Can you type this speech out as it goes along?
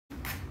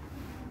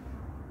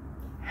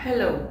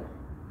Hello,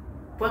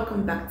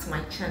 welcome back to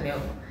my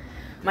channel.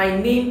 My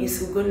name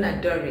is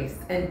Ugonna Doris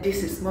and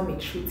this is Mommy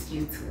Truth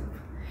YouTube.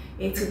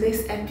 In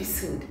today's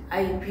episode,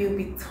 I will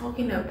be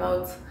talking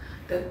about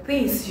the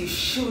things you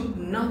should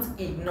not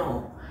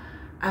ignore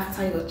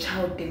after your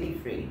child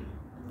delivery.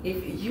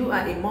 If you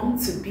are a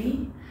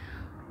mom-to-be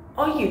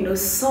or you know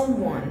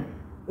someone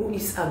who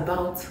is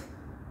about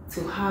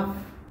to have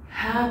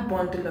her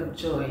bundle of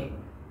joy,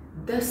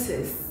 this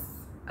is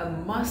a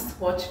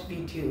must-watch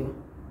video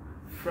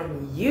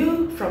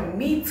from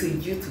me to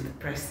you to the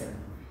person.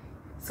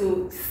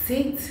 So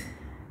sit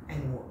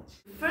and watch.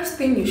 The first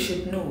thing you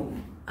should know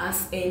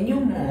as a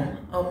new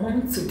mom or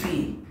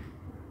mom-to-be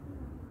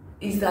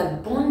is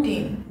that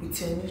bonding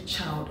with your new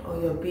child or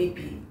your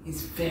baby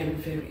is very,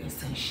 very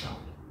essential.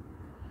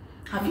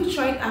 Have you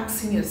tried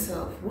asking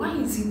yourself, why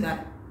is it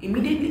that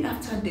immediately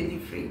after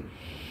delivery,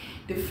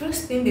 the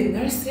first thing the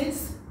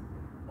nurses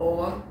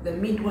or the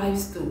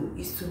midwives do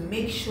is to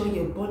make sure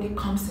your body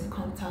comes in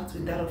contact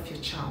with that of your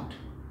child?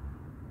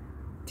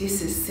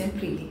 This is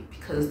simply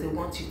because they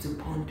want you to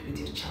bond with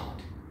your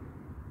child.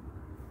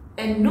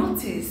 And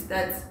notice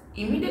that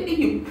immediately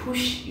you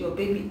push your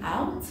baby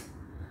out,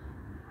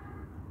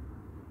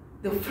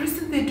 the first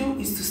thing they do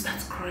is to start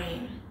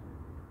crying.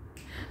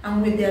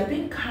 And when they are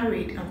being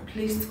carried and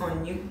placed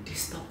on you, they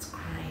stopped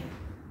crying.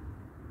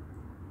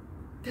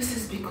 This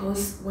is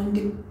because when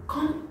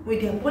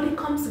their body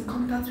comes in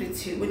contact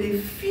with you, when they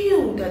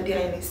feel that they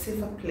are in a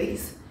safer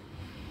place,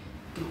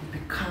 they will be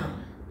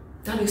calm.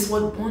 That is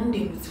what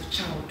bonding with your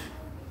child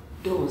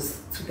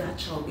does to that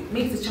child. It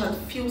makes the child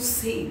feel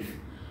safe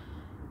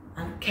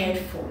and cared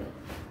for.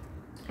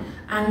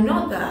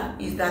 Another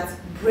is that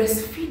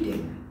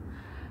breastfeeding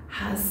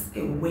has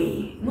a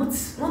way, not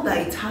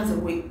that it has a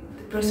way,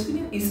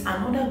 breastfeeding is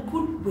another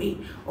good way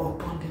of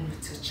bonding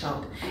with your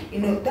child.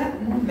 You know,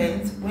 that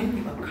moment when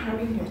you are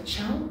carrying your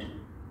child,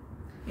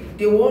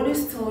 they will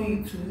always tell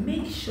you to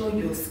make sure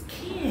your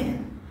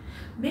skin,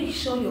 make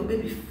sure your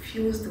baby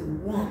feels the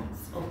warmth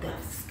of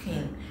that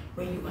skin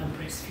when you are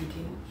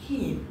breastfeeding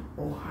him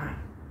or her.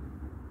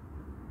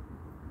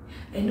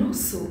 And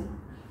also,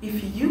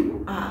 if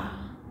you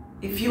are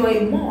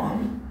a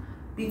mom,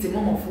 be it a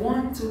mom of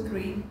 1, 2,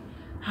 3,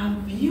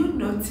 have you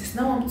noticed,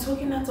 now I'm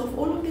talking out of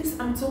all of this,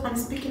 I'm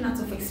speaking out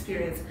of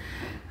experience.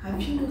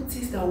 Have you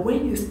noticed that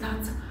when you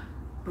start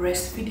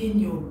breastfeeding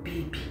your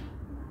baby,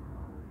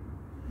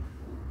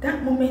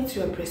 that moment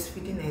you are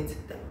breastfeeding it,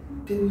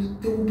 they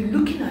will be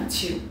looking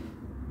at you.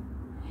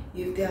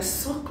 If they are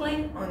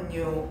suckling on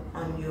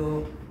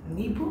your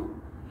nipple,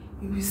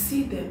 you will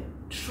see them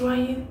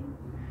trying.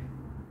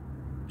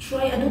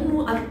 I don't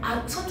know.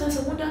 Sometimes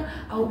I wonder.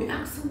 I will be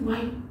asking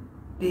why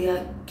they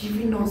are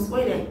giving us,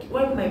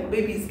 why my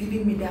baby is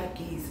giving me that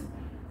gaze.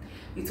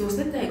 It was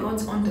later I got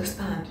to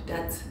understand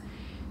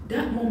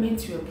that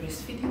moment you are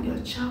breastfeeding your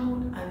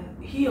child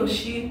and he or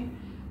she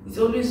is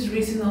always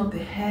raising up the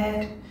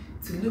head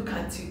to look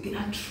at you. They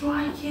are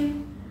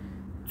trying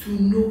to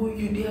know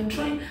you, they are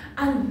trying,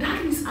 and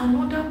that is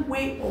another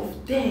way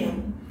of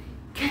them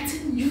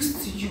getting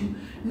used to you,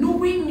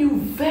 knowing you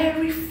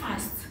very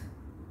fast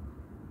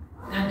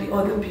than the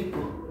other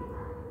people.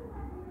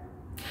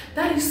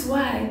 That is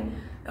why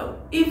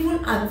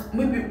even at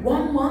maybe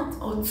 1 month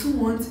or 2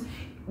 months,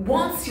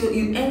 once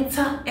you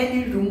enter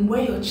any room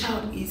where your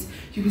child is,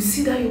 you will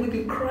see that your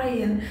baby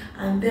crying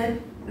and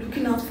then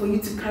looking out for you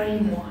to carry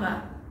him or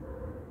her.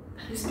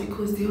 That is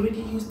because they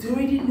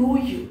already know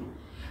you.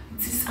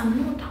 It is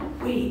another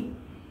way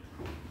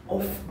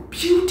of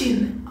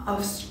building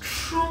a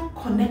strong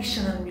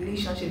connection and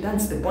relationship.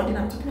 That's the bonding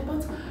I'm talking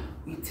about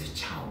with your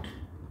child.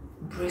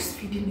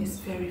 Breastfeeding is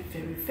very,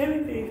 very, very,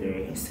 very,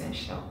 very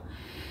essential.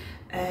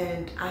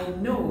 And I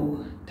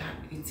know that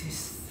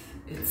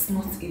it's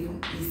not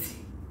even easy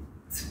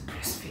to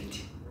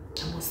breastfeed.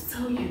 I must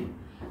tell you,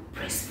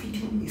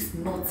 breastfeeding is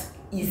not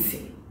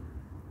easy.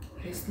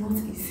 It is not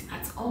easy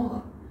at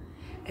all.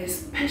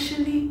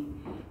 Especially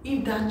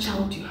if that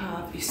child you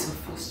have is your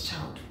first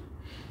child.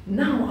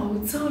 Now, I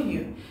will tell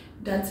you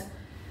that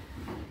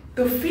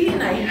the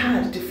feeling I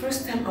had the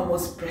first time I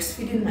was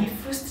breastfeeding my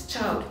first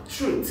child,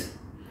 Truth,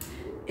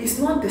 is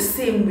not the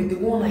same with the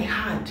one I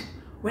had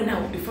when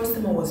the first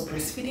time I was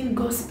breastfeeding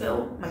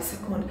Gospel, my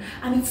second,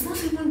 and it's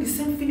not even the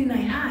same feeling I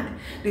had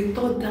the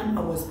third time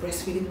I was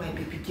breastfeeding my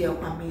baby girl,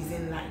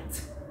 Amazing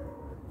Light.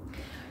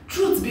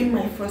 Truth being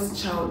my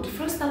first child, the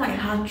first time I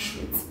had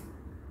Truth,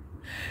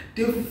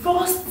 the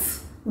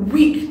first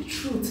week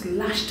Truth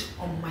lashed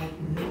on my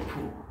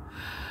nipple.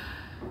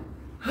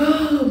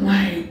 Oh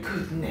my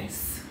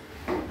goodness.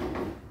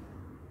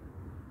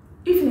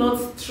 If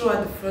not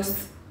throughout the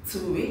first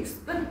 2 weeks,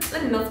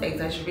 let me not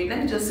exaggerate, let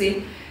me just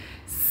say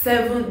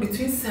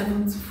between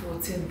 7 to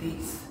 14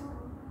 days.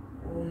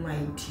 Oh my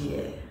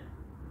dear.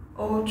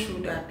 All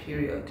through that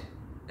period,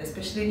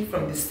 especially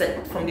from the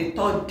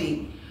 3rd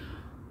day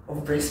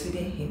of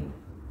breastfeeding him.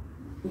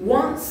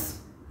 Once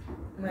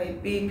my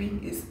baby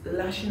is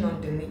lashing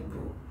on the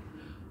nipple,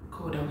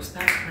 God, I will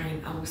start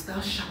crying, I will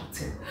start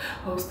shouting,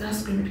 I will start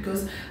screaming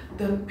because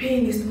the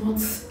pain is not,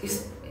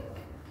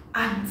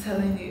 I'm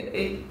telling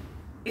you,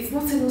 it's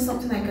not even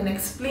something I can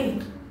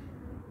explain.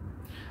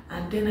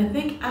 And then I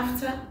think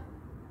after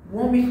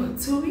 1 week or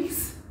 2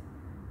 weeks,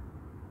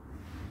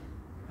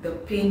 the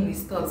pain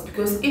restarts,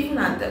 because even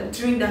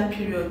during that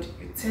period,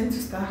 you tend to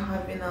start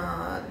having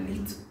a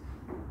little,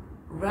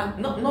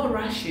 not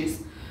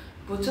rashes,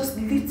 but just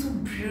little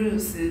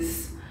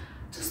bruises,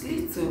 just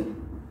little.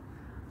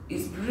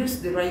 Is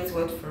bruise the right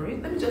word for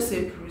it? Let me just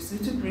say bruise,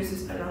 little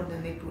bruises around the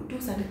nipple.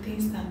 Those are the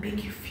things that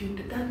make you feel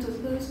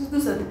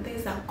those are the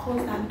things that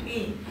cause that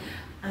pain.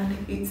 And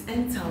it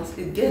enters,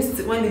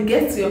 when it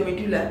gets to your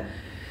medulla,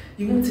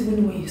 you won't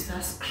even know when you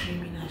start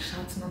screaming and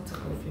shouting on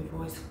top of your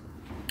voice.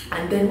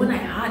 And then when I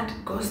had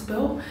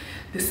gospel,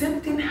 the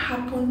same thing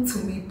happened to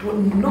me, but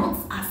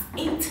not as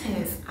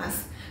intense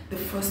as the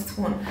first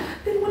one.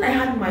 Then when I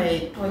had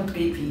my third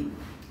baby,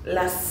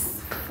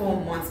 last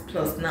 4 months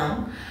plus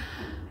now,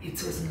 it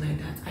wasn't like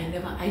that. I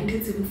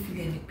didn't even feel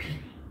any pain.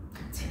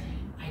 I'm telling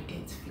you, I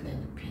didn't feel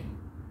any pain.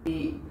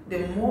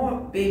 The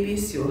more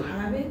babies you're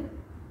having,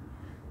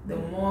 the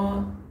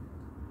more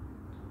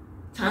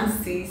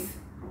chances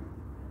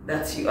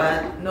that you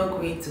are not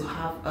going to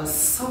have a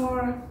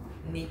sore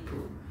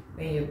nipple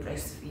when you're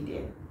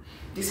breastfeeding.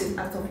 This is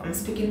I'm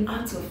speaking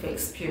out of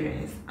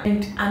experience.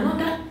 And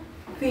another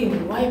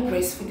thing why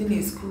breastfeeding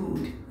is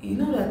good, you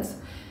know that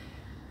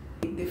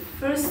the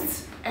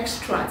first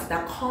extract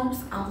that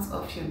comes out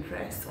of your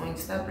breast when you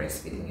start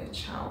breastfeeding your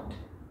child,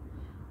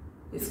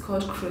 it's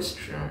called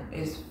colostrum.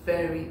 It's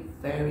very,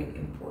 very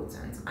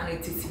important, and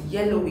it is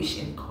yellowish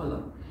in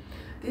color.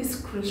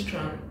 This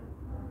colostrum,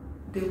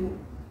 they will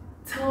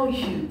tell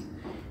you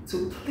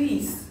to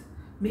please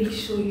make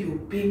sure your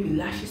baby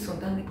lashes on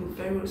that nipple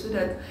very well, so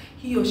that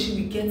he or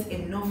she will get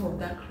enough of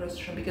that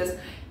colostrum, because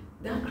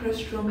that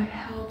colostrum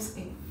helps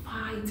in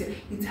fighting,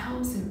 it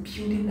helps in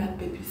building that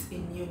baby's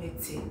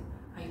immunity.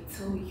 I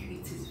tell you,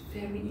 it is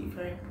very,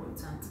 very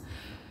important.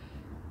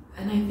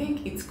 And I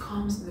think it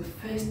comes the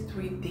first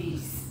 3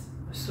 days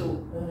or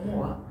so or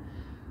more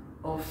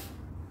of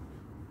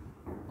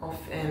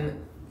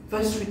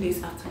first 3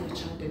 days after your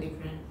child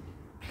delivering.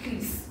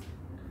 Please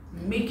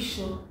make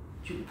sure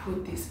you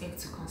put this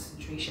into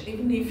consideration,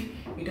 even if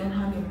you don't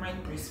have in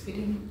mind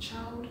breastfeeding your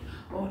child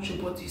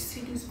but you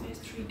see these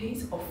first 3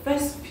 days or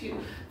first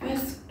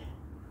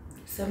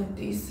 7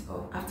 days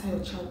after your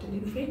child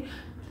delivery.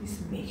 Please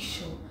make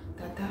sure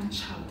that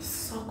child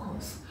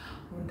suckles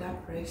on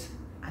that breast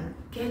and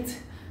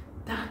get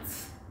that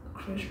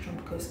colostrum,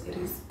 because it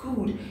is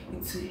good.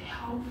 It will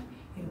help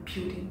in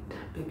building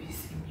that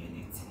baby's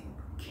immunity.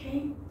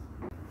 Okay.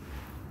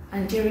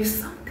 And there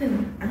is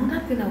another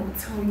thing I will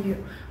tell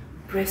you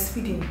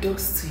breastfeeding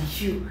does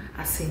to you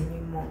as a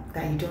new mom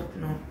that you don't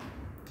know.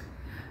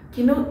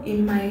 You know,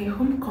 in my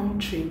home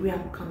country where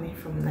I'm coming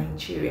from,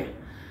 Nigeria,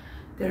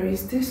 there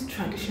is this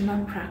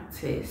traditional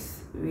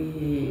practice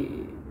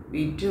we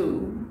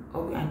do,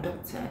 or we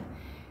adopted,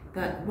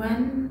 that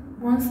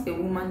once a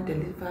woman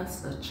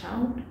delivers a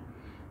child,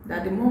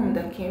 that the mom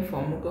that came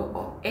from Mugo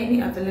or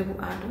any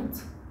available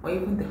adult or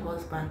even the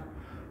husband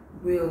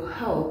will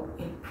help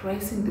in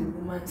pressing the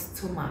woman's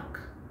stomach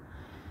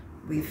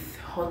with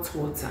hot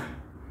water.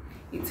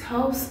 It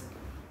helps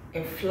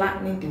in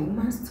flattening the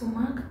woman's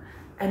stomach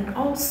and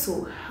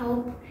also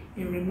help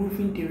in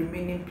removing the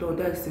remaining blood,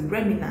 that is the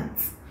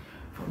remnants,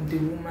 from the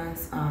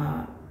woman's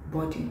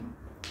body.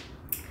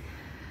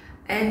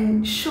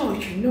 And sure,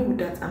 you know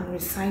that I'm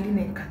residing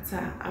in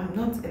Qatar. I'm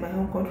not in my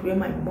home country where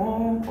my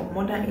mom or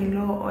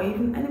mother-in-law or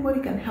even anybody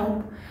can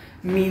help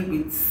me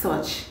with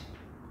such.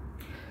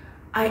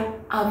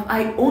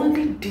 I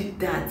only did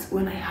that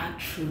when I had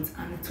truth,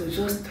 and it was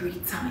just 3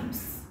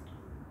 times.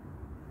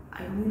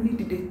 I only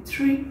did it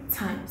 3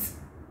 times.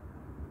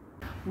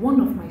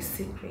 One of my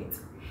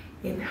secrets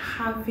in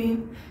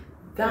having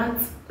that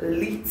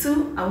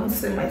little, I won't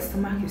say my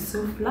stomach is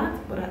so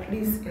flat, but at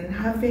least in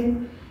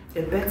having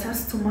a better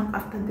stomach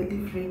after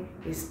delivery,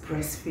 is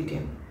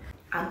breastfeeding.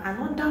 And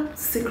another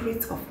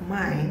secret of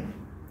mine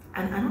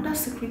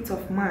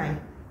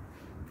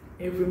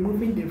in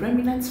removing the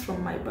remnants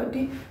from my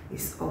body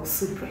is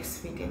also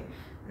breastfeeding.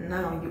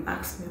 Now you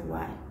ask me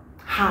why?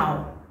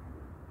 How?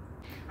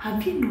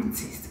 Have you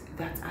noticed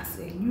that as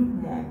a new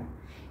mom,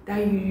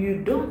 that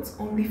you don't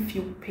only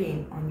feel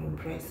pain on your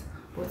breast,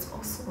 but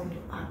also on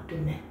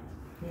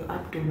your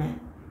abdomen?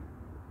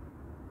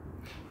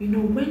 You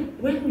know,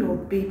 when your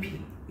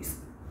baby is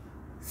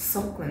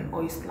suckling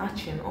or is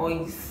latching or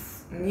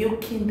is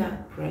milking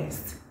that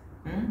breast,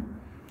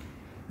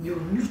 your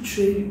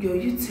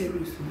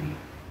uterus will be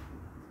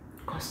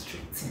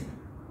constricting.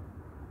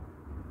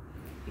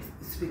 It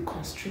will be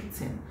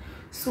constricting.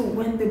 So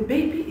when the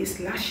baby is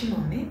lashing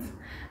on it,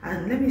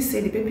 and let me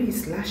say the baby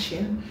is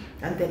lashing,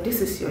 and then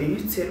this is your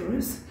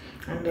uterus,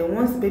 and then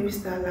once the baby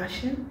starts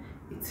lashing,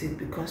 it will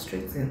be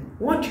constricting.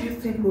 What do you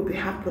think will be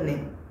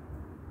happening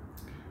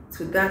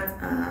to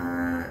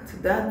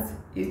that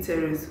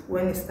uterus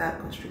when it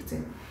starts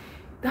constricting?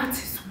 That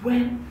is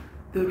when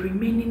the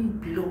remaining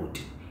blood,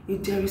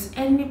 if there is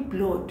any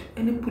blood,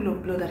 any pool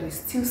of blood that is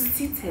still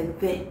seated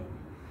there,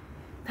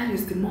 that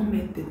is the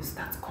moment they will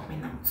start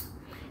coming out.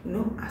 You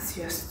know, as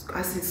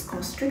it's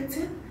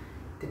constricting,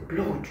 the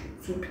blood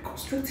will be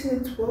constricting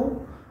it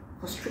well,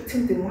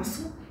 constricting the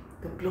muscle,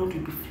 the blood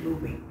will be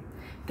flowing.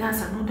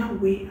 That's another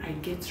way I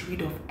get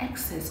rid of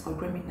excess or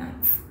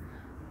remnant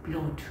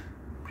blood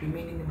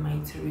remaining in my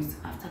uterus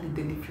after the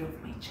delivery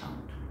of my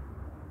child.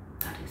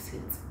 That is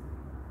it.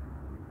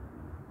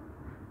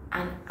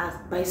 And as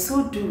by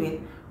so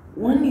doing,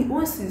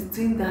 once it's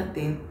doing that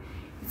thing,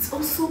 it's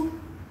also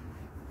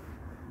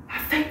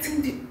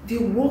affecting the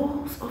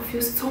walls of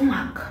your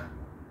stomach.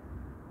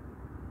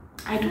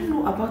 I don't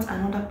know about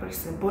another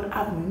person, but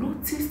I've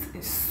noticed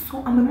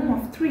I'm a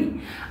mom of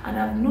 3, and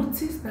I've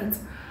noticed that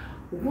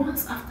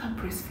once after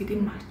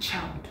breastfeeding my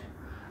child,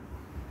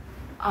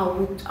 I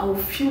will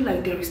feel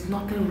like there is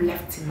nothing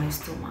left in my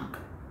stomach.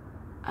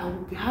 I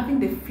will be having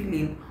the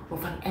feeling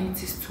of an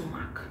empty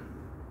stomach.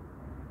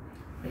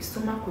 My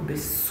stomach will be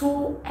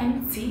so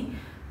empty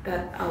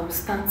that I will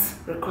start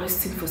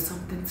requesting for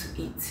something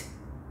to eat.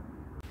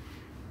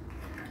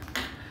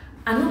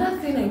 Another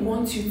thing I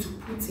want you to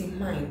put in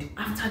mind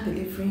after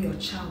delivering your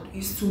child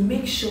is to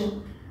make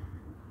sure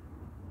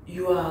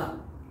you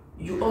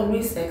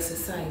always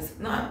exercise.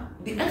 Now,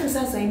 the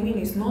exercise I mean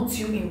is not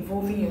you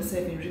involving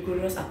yourself in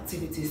rigorous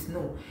activities.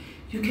 No,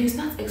 you can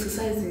start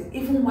exercising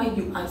even while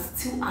you are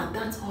still at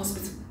that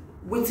hospital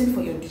waiting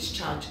for your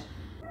discharge.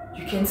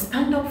 You can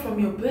stand up from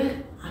your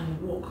bed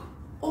and walk.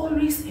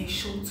 Always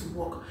ensure to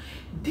walk.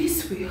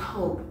 This will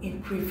help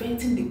in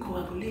preventing the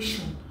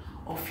coagulation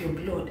of your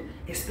blood,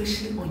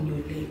 especially on your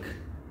leg.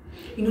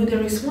 You know,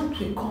 there is what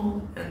we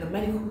call in the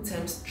medical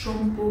terms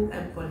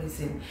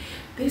thromboembolism.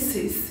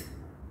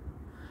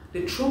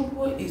 The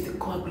thrombo is the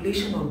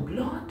coagulation of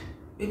blood,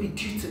 maybe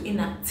due to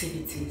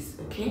inactivities,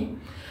 okay?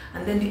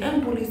 And then the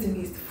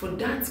embolism is for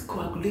that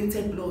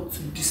coagulated blood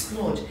to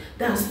dislodge,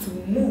 that's to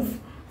move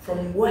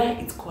from where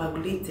it's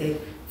coagulated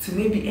to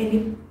maybe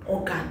any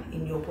organ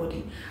in your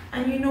body.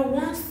 And you know,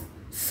 once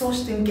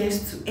such thing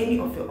gets to any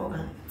of your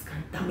organs, it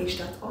can damage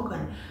that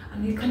organ,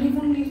 and it can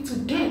even lead to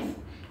death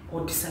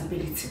or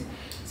disability.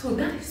 So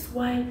that is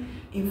why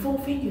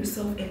involving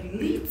yourself in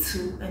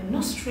little and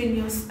not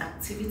strenuous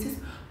activities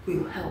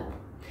will help.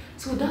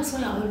 So that's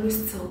why I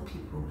always tell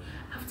people,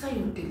 after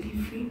your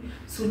delivery,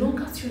 so long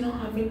as you're not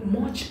having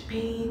much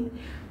pain,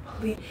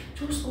 please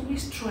just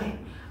always try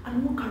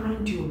and walk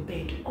around your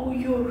bed or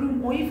your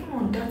room or even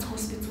on that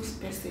hospital's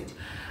passage.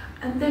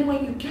 And then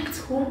when you get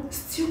home,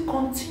 still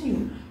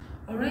continue.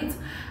 All right?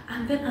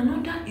 And then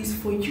another is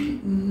for you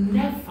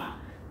never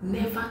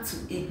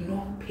to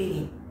ignore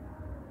pain.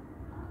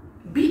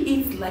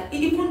 Be it like,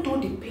 even though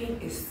the pain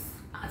is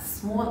as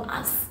small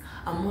as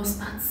a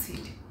mustard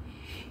seed,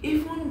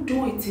 even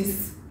though it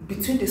is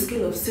between the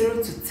scale of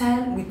 0 to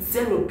 10, with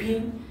 0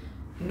 being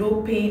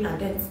no pain and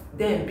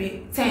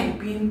then 10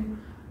 being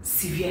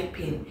severe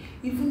pain,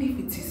 even if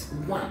it is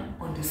 1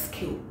 on the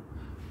scale,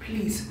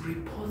 please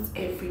report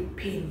every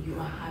pain you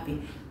are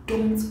having.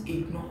 Don't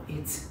ignore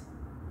it,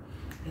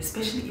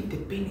 especially if the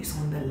pain is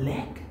on the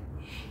leg,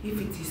 if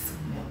it is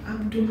on your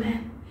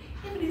abdomen,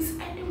 if it is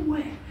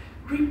anywhere.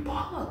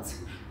 Report.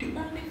 The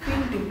only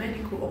thing the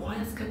medical or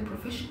higher care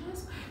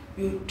professionals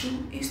will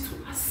do is to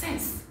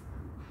assess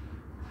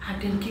and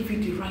then give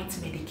you the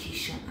right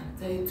medication and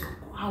tell you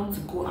how to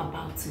go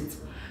about it.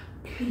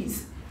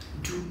 Please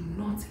do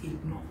not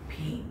ignore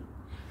pain.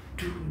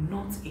 Do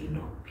not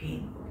ignore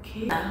pain,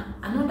 okay?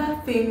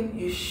 Another thing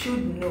you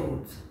should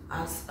note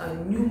as a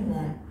new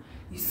mom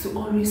is to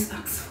always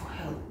ask for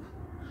help.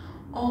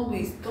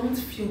 Always don't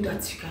feel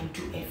that you can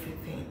do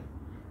everything.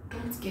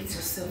 Don't get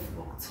yourself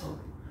worked up.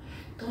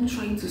 Don't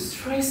try to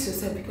stress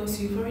yourself because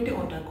you've already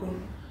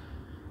undergone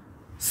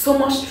so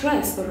much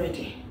stress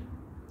already.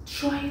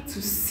 Try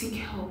to seek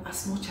help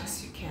as much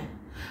as you can.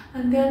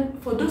 And then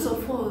for those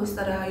of us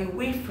that are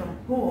away from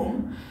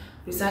home,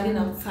 residing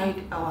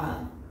outside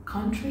our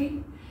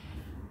country,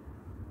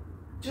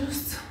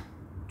 just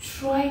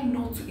try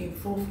not to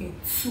involve in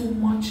too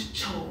much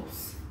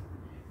chores.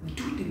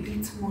 Do the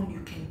little one you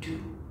can do.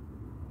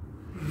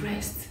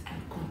 Rest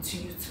and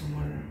continue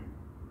tomorrow.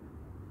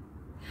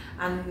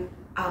 And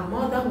our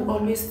mother will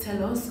always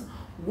tell us,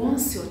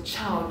 once your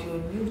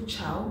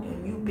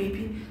new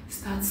baby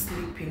starts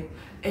sleeping,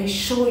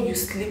 ensure you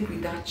sleep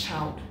with that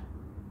child.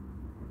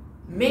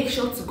 Make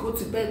sure to go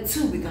to bed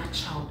too with that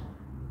child.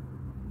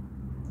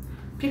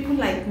 People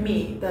like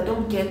me that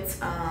don't get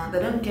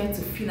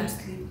to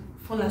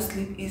fall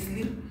asleep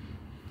easily.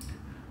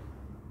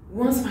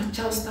 Once my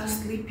child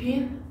starts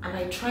sleeping and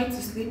I try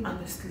to sleep and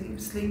the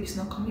sleep is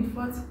not coming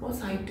forth,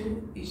 what I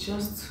do is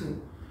just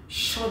to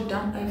shut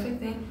down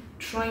everything.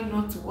 Try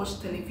not to watch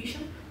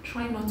television,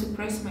 try not to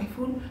press my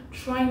phone,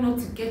 try not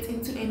to get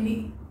into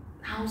any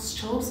house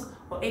chores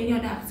or any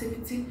other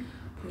activity,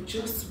 but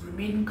just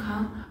remain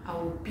calm. I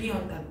will be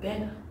on the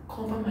bed,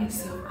 cover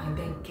myself, and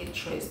then get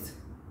dressed.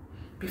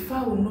 Before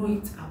I will know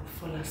it, I will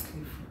fall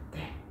asleep from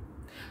there.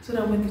 So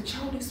that when the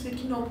child is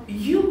waking up,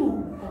 you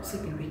will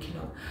also be waking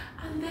up.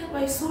 And then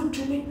by so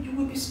doing, you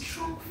will be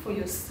strong for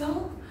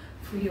yourself,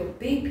 for your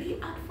baby,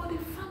 and for the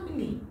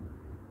family.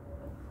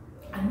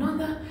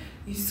 Another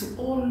is to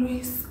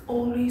always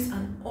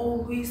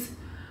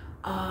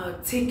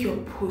take your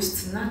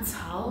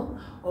postnatal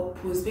or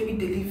post-baby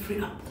delivery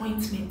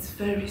appointments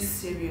very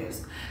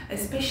serious,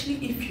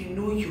 especially if you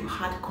know you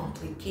had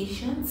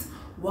complications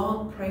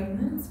while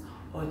pregnant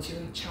or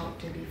during child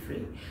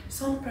delivery.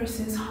 Some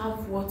persons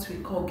have what we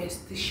call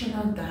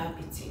gestational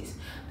diabetes,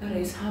 that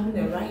is having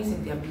a rise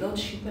in their blood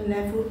sugar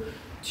level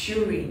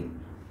during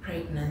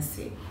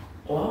pregnancy.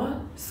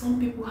 Or some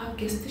people have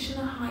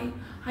gestational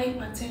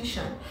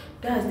hypertension,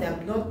 that's their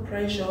blood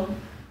pressure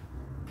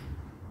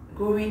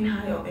going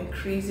high or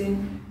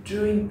increasing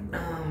during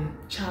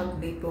child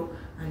labor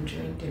and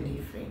during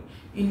delivery.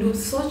 You know,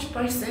 such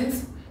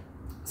persons,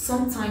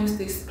 sometimes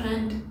they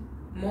spend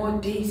more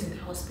days in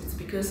the hospital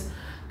because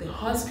the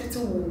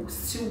hospital will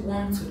still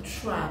want to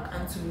track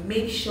and to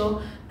make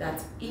sure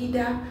that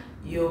either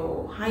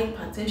your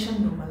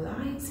hypertension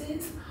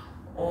normalizes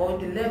or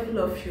the level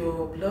of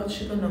your blood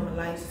sugar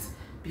normalizes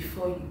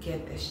before you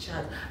get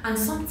discharged. And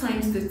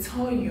sometimes they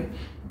tell you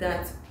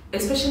that,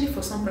 especially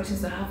for some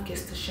persons that have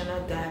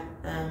gestational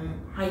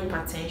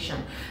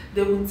hypertension,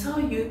 they will tell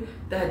you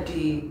that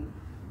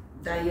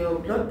your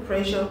blood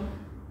pressure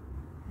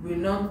will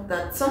not,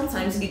 that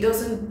sometimes it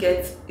doesn't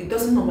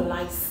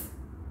normalize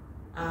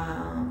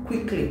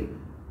quickly.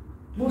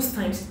 Most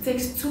times it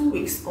takes 2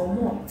 weeks or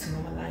more to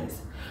normalize.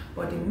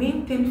 But the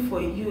main thing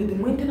for you, the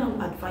main thing I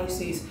would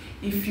advise you is,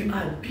 if you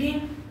are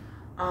being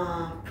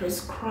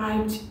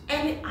prescribed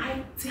any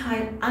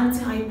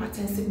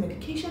antihypertensive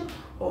medication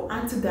or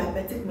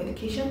anti-diabetic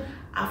medication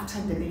after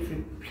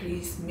delivery,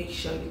 please make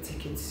sure you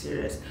take it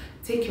serious.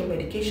 Take your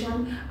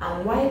medication,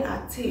 and while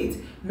at it,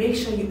 make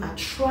sure you are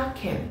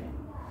tracking.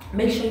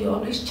 Make sure you're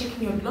always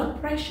checking your blood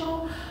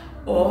pressure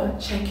or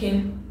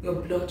checking your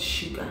blood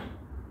sugar,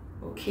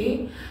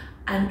 okay?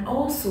 And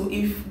also,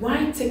 if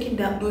while taking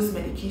those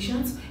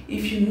medications,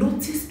 if you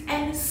notice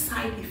any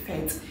side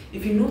effects,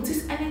 if you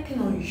notice anything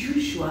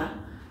unusual,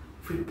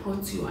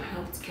 report to your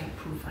healthcare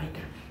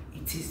provider.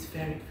 It is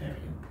very,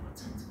 very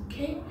important,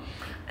 okay?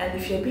 And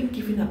if you're being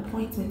given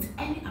appointments,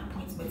 any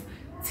appointment,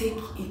 take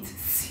it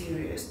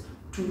serious.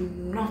 Do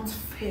not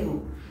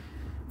fail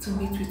to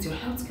meet with your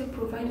healthcare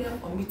provider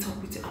or meet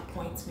up with your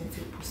appointment,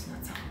 your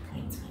postnatal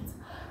appointment.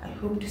 I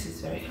hope this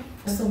is very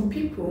helpful. Some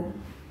people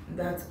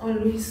that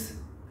always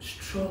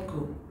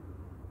struggle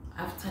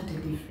after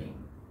delivery.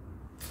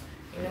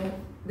 You know,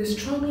 the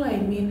struggle I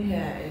mean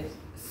here is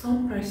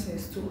some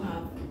persons still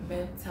have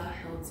mental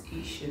health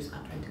issues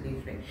after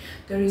delivery.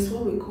 There is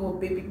what we call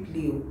baby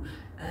blue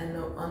and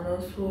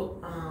also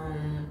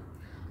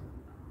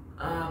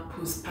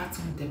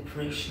postpartum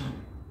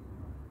depression.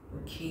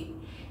 Okay,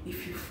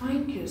 if you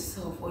find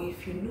yourself, or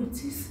if you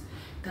notice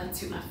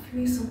that you are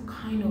feeling some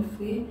kind of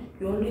way,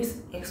 you're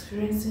always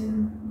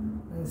experiencing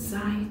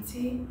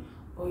anxiety,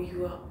 or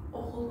you are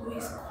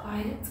always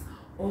quiet,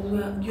 or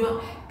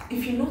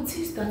if you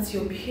notice that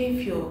your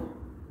behavior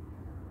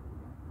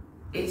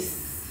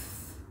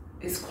is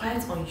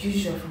quite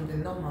unusual from the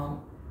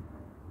normal,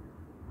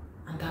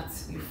 and that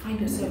you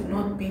find yourself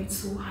not being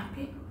so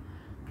happy,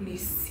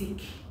 please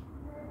seek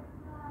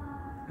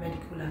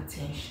medical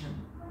attention.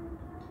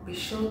 Be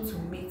sure to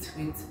meet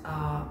with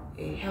a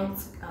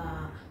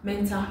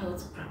mental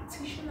health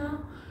practitioner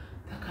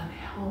that can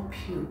help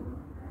you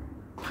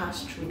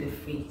pass through the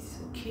phase,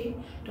 okay?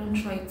 Don't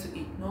try to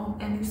ignore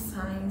any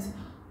signs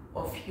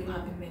of you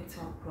having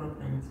mental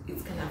problems.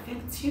 It can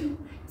affect you,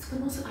 it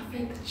can also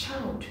affect the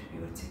child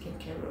you are taking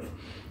care of,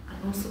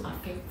 and also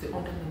affect the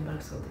other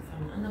members of the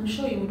family. And I'm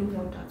sure you wouldn't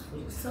want that for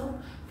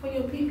yourself, for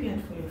your baby,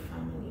 and for your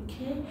family,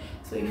 okay?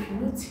 So if you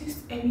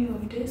noticed any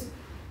of this,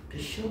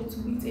 be sure to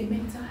meet a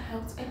mental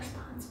health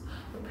expert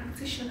or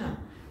practitioner.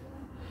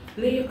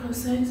 Lay your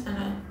concerns,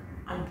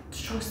 and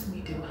trust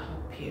me, they will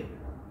help you,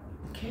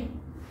 okay?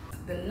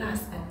 The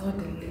last and not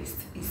the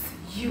least is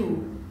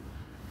you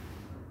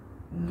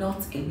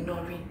not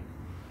ignoring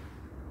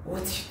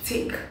what you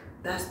take.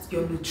 That's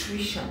your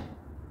nutrition.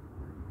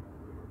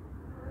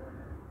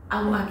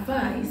 I will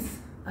advise,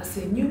 as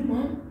a new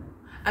mom,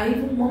 and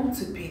even mom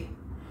to be,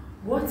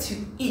 what you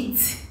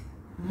eat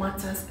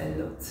matters a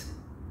lot,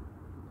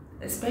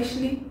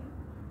 especially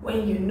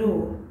when you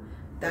know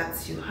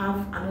that you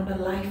have another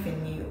life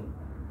in you.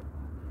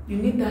 You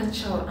need that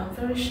child. I'm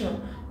very sure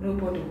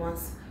nobody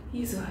wants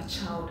his or her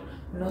child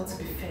not to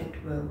be fed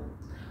well,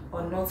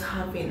 or not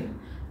having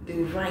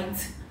the right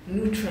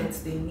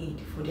nutrients they need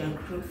for their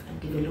growth and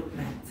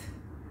development.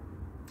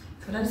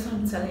 So that's what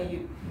I'm telling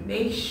you.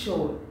 Make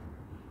sure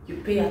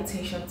you pay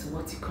attention to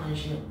what you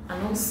consume,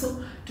 and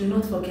also do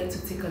not forget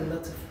to take a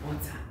lot of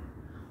water.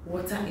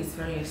 Water is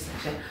very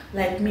essential.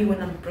 Like me,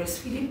 when I'm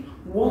breastfeeding,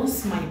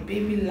 once my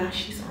baby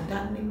lashes on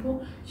that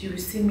nipple, you will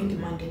see me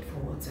demanding for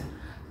water.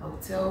 I'll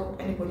tell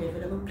anybody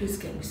available, please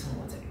get me some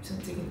water. So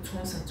I'm taking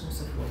tons and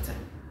tons of water.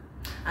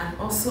 And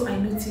also I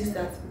noticed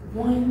that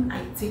when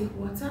I take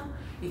water,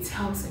 it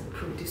helps in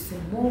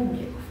producing more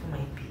milk for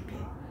my baby.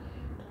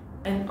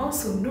 And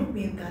also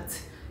knowing that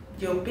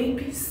your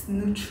baby's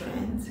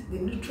nutrients, the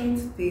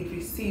nutrients they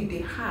receive,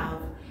 they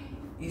have,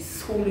 is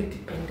solely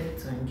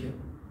dependent on you.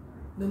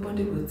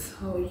 Nobody will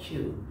tell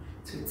you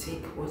to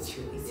take what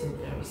you're eating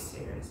very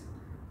serious.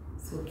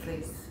 So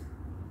please,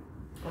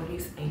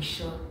 always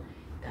ensure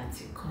that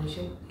you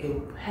consume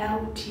a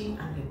healthy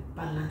and a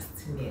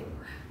balanced meal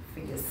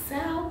for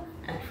yourself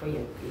and for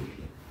your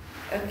baby.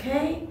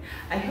 Okay,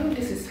 I hope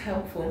this is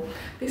helpful.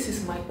 This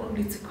is my own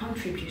little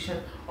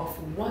contribution of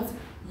what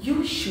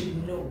you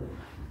should know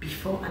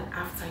before and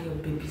after your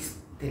baby's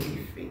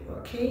delivery.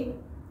 Okay,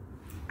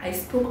 I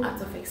spoke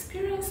out of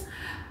experience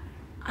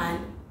and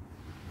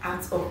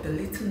out of the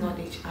little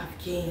knowledge I've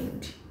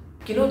gained.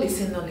 You know, they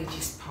say knowledge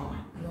is power.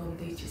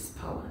 Knowledge is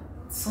power.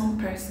 Some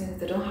persons,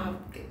 they don't have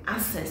the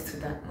access to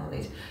that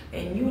knowledge,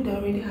 and you that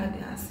already had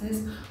the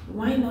access,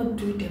 why not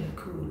do them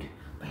good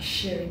by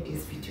sharing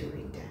this video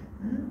with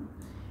them?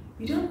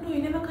 You don't know,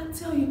 you never can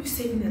tell. You'll be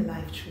saving a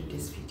life through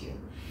this video.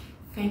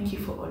 Thank you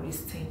for always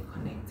staying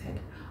connected.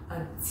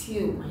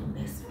 Until my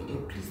next video,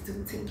 please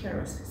do take care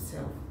of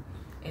yourself,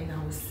 and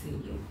I will see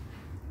you.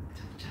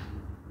 Ciao, ciao.